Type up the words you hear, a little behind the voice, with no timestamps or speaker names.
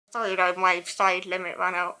Sorry, no, my side limit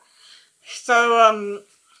ran out. So,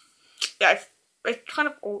 yeah, it's kind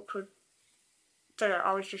of awkward that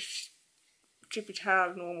I was just keep his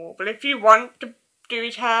hair normal. But if you want to do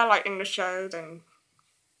his hair like in the show, then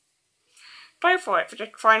go for it. But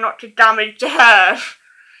just try not to damage the hair.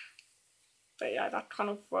 But yeah, that's kind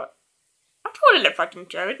of that's what it looks like in the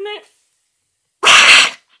show, isn't it?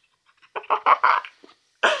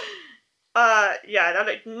 Yeah, that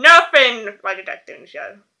looks nothing like a Dexter in the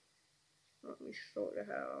show. Let me sort the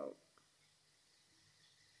hair out.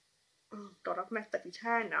 Oh god, I've messed up his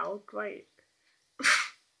hair now. Great.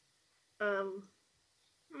 um,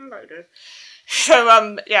 Loaded.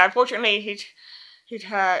 So yeah, unfortunately his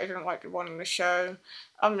hair isn't like the one in the show.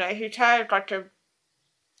 Yeah, his hair is like a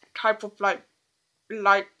type of like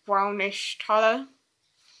light brownish colour,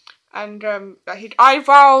 and his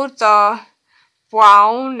eyebrows are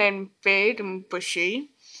brown and big and bushy,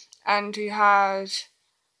 and he has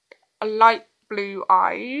a light blue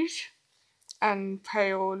eyes and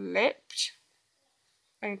pale lips,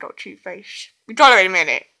 and he's got a cute face. We got it in a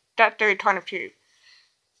minute. That's very kind of cute.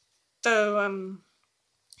 So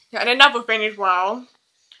yeah, and another thing as well,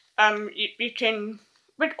 you can,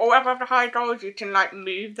 with all of the high dolls, you can like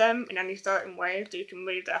move them in any certain way. So you can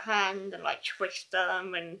move their hand and like twist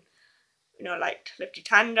them, and you know, like lift your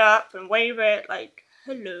hand up and wave it like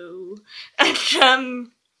hello,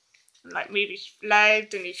 and like move his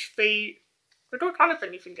legs and his feet. There's all kind of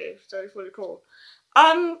things you can do, so it's really cool.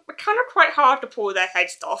 It's kind of quite hard to pull their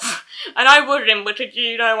heads off, and I wouldn't, but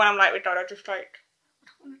you know, when I'm like with Dad, I just like, I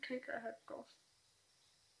don't want to take her head off.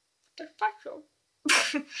 They're special.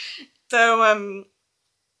 So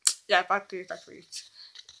yeah, back to his accessories.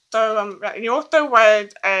 So yeah, he also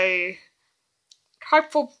wears a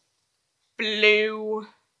type of blue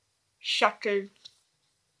shuttered,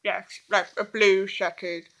 yeah, like a blue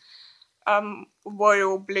shuttered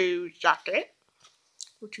royal blue jacket,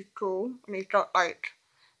 which is cool. And he's got like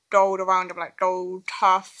gold around him, like gold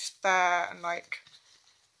tufts there, and like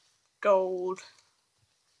gold,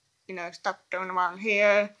 you know, stuff going around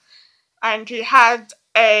here. And he had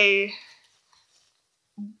a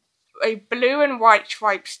blue and white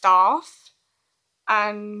striped staff,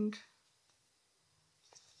 and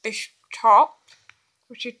this top,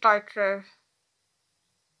 which is like a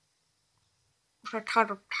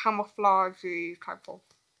kind of camouflagey type of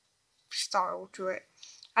style to it.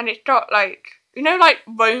 And it's got like, you know, like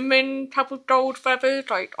Roman type of gold feathers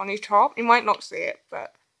like on his top. You might not see it,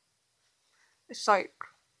 but it's like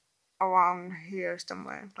around here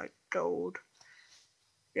somewhere, like gold.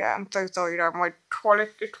 Yeah, I'm so sorry that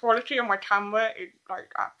the quality of my camera is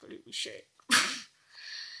like absolutely shit.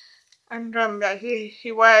 And yeah,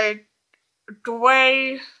 he wears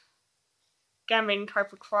grey gaming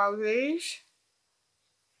type of trousers.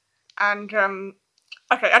 And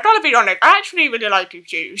okay, I gotta be honest, I actually really like his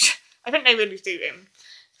shoes. I think they really suit him.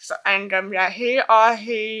 So, and yeah, here are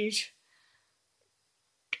his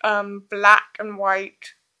black and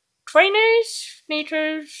white trainers,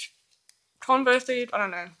 sneakers, Converses, I don't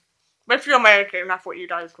know. But if you're American, that's what you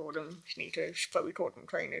guys call them, sneakers, but we call them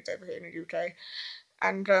trainers over here in the UK.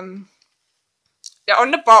 And yeah, on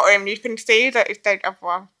the bottom you can see that it says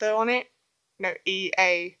Avrasta on it. No,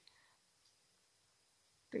 EA.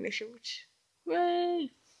 The initials. Yay!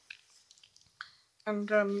 And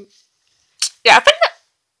yeah, I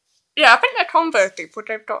think they're Converses, but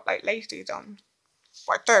they've got like laces on.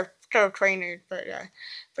 Like they're trainers, but yeah,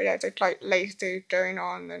 there's like laces going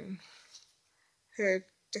on, and here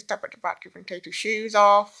just up at the back you can take your shoes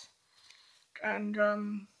off, and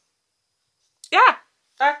yeah,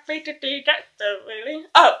 that's basically Dexter really.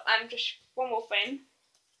 Oh, and just one more thing.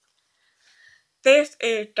 This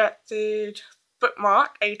is Dexter's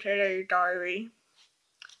bookmark, aka diary,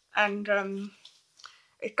 and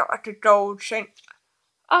it's got like a gold chain.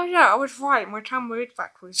 Oh yeah, I was right. My camera is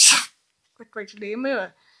backwards. Basically a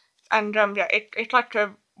mirror. And yeah, it's like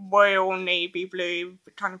a royal navy blue,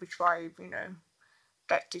 trying to describe, you know,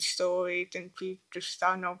 that's the story, and the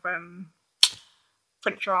son of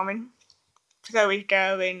Prince Charming, Zoe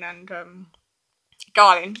Darwin and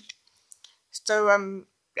Darling. So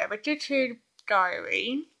yeah, but this is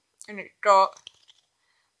diary, and it's got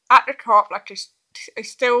at the top like a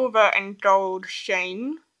silver and gold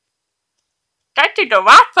chain. That's the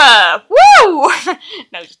rapper! Woo!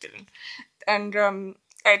 No, just kidding. And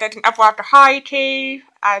there's an apple after high tea.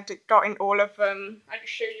 I got in all of them. I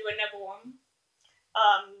just show you another one.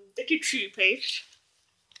 The toothpaste.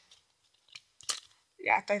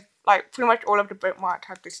 Yeah, they like pretty much all of the bookmarks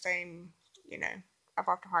have the same, you know,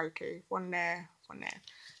 apple after high tea. One there, one there.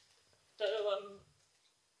 So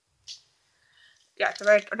yeah, so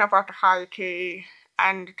there's an apple after high tea,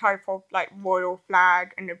 and the type of like royal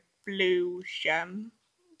flag and the blue gem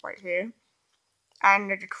right here.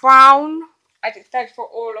 And the crown, as it says for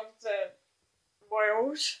all of the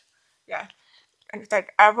royals. Yeah. And it says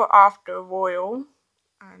ever after royal,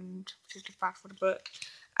 and which is the back for the book.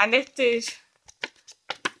 And this is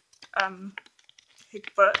his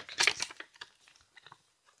book.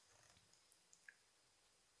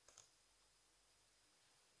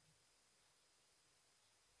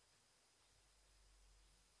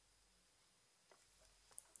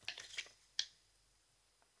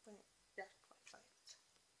 Yeah, quite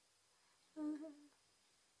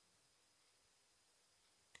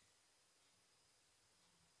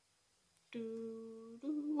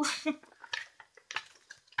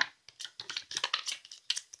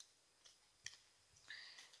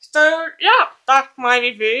So yeah, that's my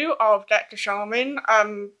review of Dexter Charming.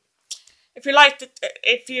 If you liked it,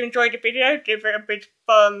 if you enjoyed the video, give it a big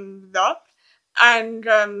thumbs up. And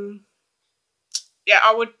yeah,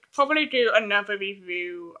 I would probably do another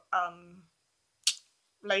review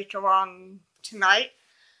later on tonight.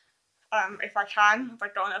 If I can, if I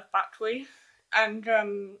don't have battery. And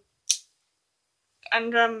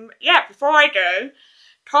yeah, before I go,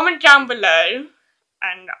 comment down below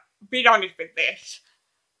and be honest with this.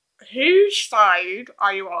 Whose side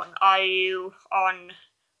are you on? Are you on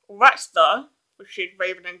Dexter, which is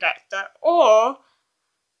Raven and Dexter, or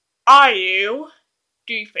are you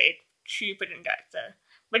stupid and Dexter?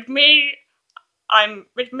 With me,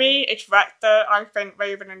 it's Dexter. I think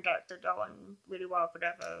Raven and Dexter go on really well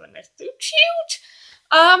together, and they're so cute.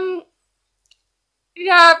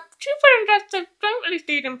 Yeah, Trooper and Dexter don't really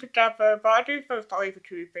see them together, but I do feel sorry for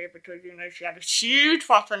Trooper because, you know, she had a huge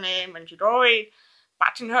fuss on him and she'd always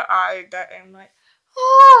batting her eyes at him like,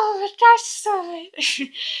 oh, that's so.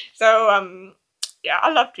 So, yeah,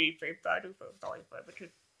 I love Trooper, but I do feel sorry for her because,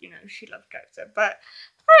 you know, she loves Dexter. But,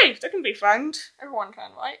 hey, they can be friends. Everyone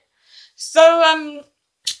can, right? So,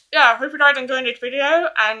 yeah, I hope you guys enjoyed this video,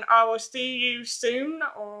 and I will see you soon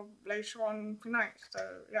or later on tonight.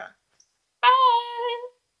 So, yeah.